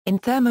In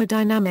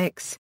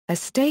thermodynamics, a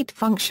state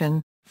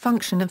function,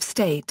 function of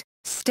state,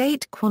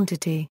 state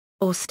quantity,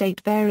 or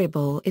state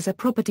variable is a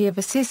property of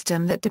a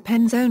system that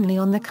depends only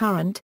on the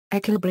current,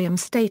 equilibrium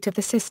state of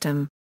the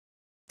system.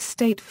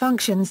 State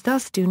functions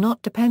thus do not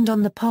depend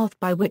on the path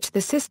by which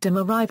the system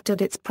arrived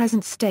at its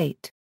present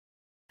state.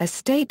 A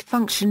state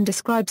function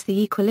describes the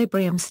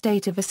equilibrium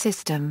state of a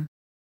system.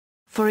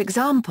 For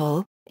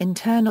example,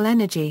 internal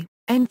energy,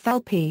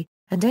 enthalpy,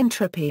 and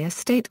entropy are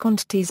state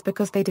quantities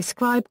because they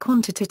describe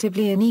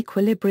quantitatively an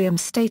equilibrium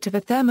state of a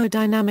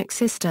thermodynamic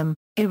system,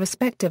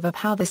 irrespective of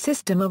how the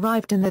system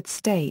arrived in that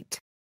state.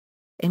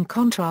 In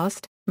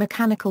contrast,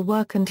 mechanical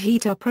work and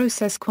heat are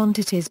process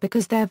quantities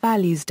because their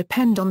values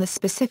depend on the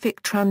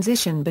specific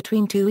transition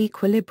between two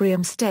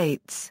equilibrium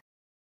states.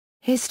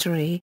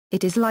 History: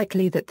 it is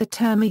likely that the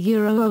term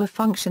or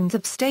functions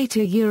of state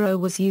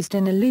was used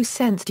in a loose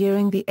sense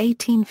during the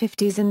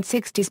 1850s and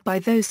 60s by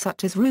those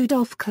such as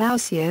Rudolf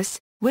Clausius,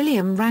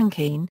 William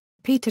Rankine,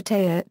 Peter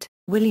Tayert,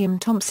 William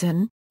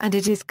Thomson, and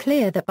it is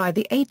clear that by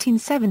the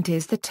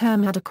 1870s the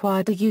term had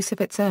acquired a use of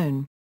its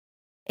own.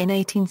 In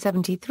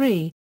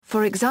 1873,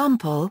 for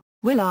example,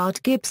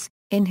 Willard Gibbs,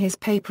 in his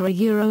paper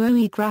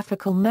OE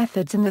Graphical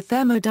Methods in the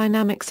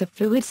Thermodynamics of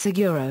Fluids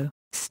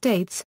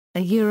states,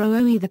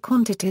 OE the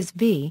quantities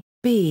V,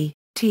 B,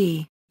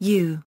 T,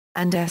 U,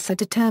 and S are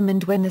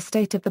determined when the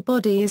state of the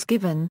body is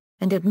given,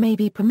 and it may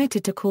be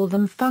permitted to call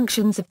them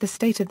functions of the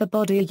state of the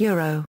body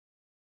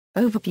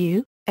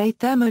Overview: a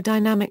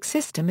thermodynamic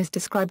system is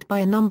described by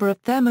a number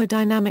of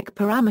thermodynamic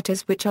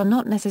parameters which are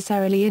not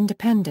necessarily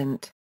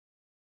independent.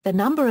 The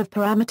number of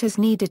parameters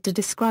needed to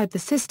describe the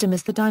system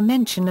is the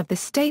dimension of the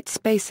state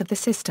space of the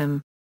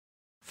system.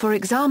 For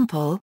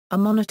example, a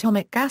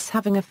monatomic gas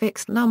having a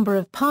fixed number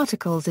of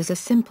particles is a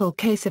simple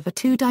case of a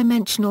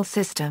two-dimensional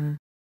system.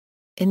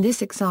 In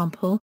this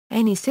example,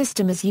 any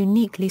system is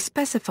uniquely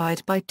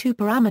specified by two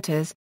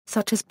parameters,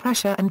 such as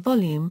pressure and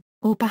volume,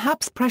 or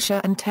perhaps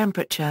pressure and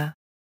temperature.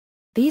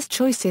 These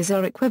choices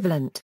are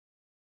equivalent.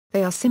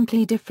 They are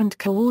simply different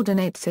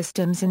coordinate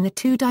systems in the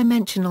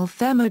two-dimensional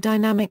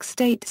thermodynamic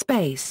state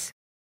space.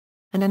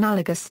 An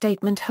analogous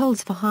statement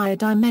holds for higher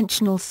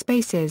dimensional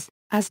spaces,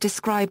 as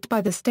described by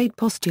the state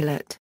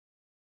postulate.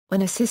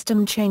 When a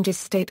system changes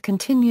state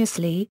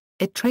continuously,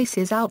 it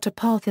traces out a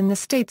path in the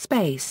state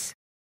space.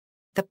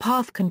 The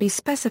path can be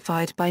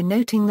specified by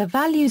noting the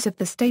values of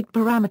the state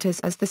parameters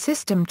as the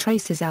system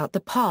traces out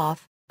the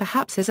path,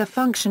 perhaps as a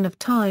function of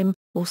time,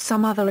 or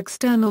some other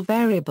external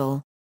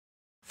variable.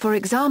 For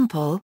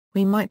example,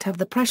 we might have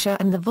the pressure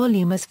and the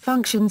volume as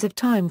functions of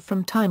time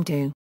from time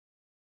to.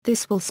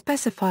 This will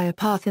specify a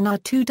path in our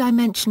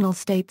two-dimensional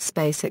state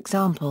space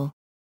example.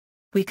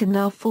 We can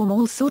now form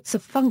all sorts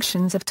of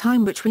functions of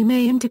time which we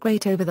may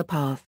integrate over the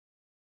path.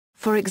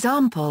 For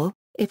example,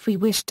 if we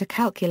wish to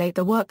calculate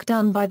the work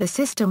done by the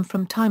system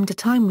from time to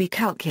time we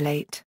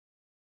calculate.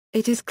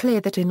 It is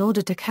clear that in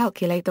order to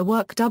calculate the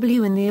work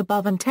W in the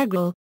above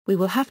integral, we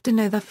will have to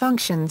know the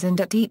functions and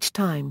at each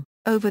time,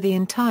 over the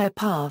entire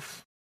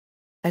path.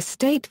 A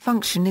state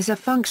function is a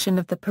function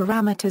of the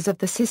parameters of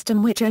the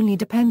system which only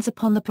depends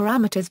upon the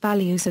parameters'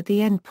 values at the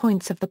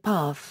endpoints of the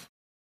path.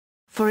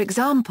 For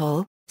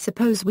example,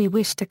 suppose we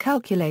wish to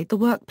calculate the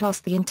work plus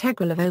the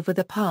integral of over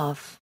the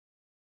path.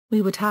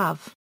 We would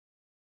have.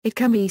 It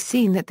can be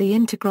seen that the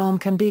integram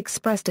can be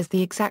expressed as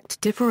the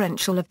exact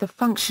differential of the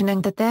function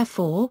and that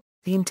therefore,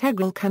 the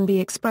integral can be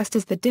expressed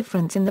as the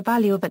difference in the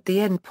value of at the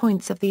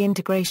endpoints of the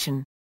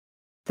integration.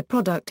 The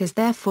product is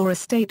therefore a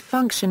state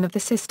function of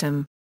the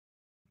system.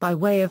 By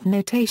way of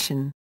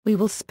notation, we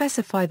will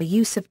specify the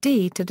use of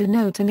d to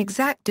denote an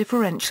exact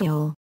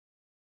differential.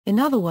 In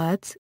other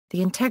words,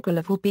 the integral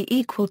of will be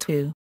equal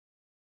to.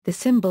 The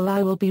symbol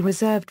I will be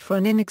reserved for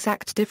an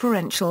inexact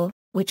differential,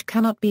 which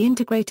cannot be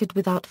integrated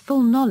without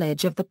full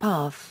knowledge of the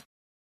path.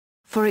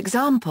 For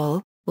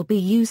example, will be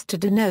used to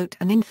denote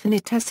an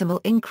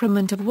infinitesimal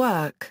increment of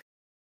work.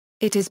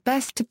 It is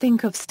best to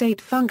think of state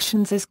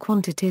functions as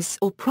quantities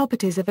or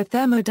properties of a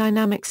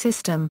thermodynamic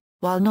system,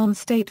 while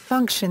non-state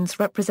functions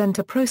represent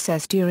a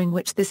process during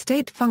which the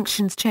state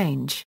functions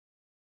change.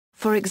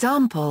 For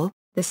example,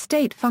 the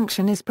state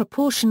function is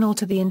proportional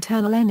to the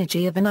internal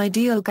energy of an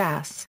ideal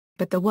gas,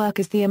 but the work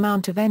is the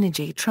amount of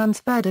energy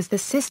transferred as the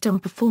system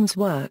performs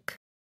work.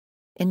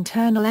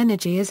 Internal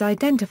energy is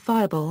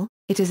identifiable,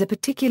 it is a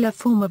particular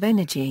form of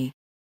energy.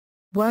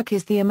 Work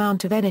is the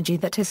amount of energy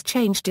that has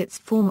changed its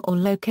form or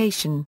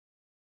location.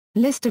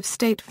 List of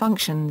state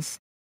functions.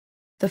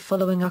 The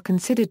following are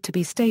considered to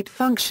be state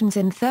functions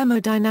in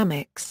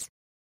thermodynamics.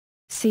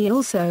 See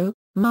also,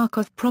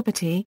 Markov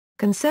property,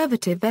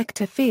 conservative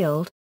vector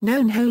field,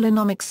 known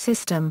holonomics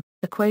system,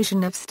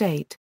 equation of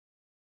state.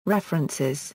 References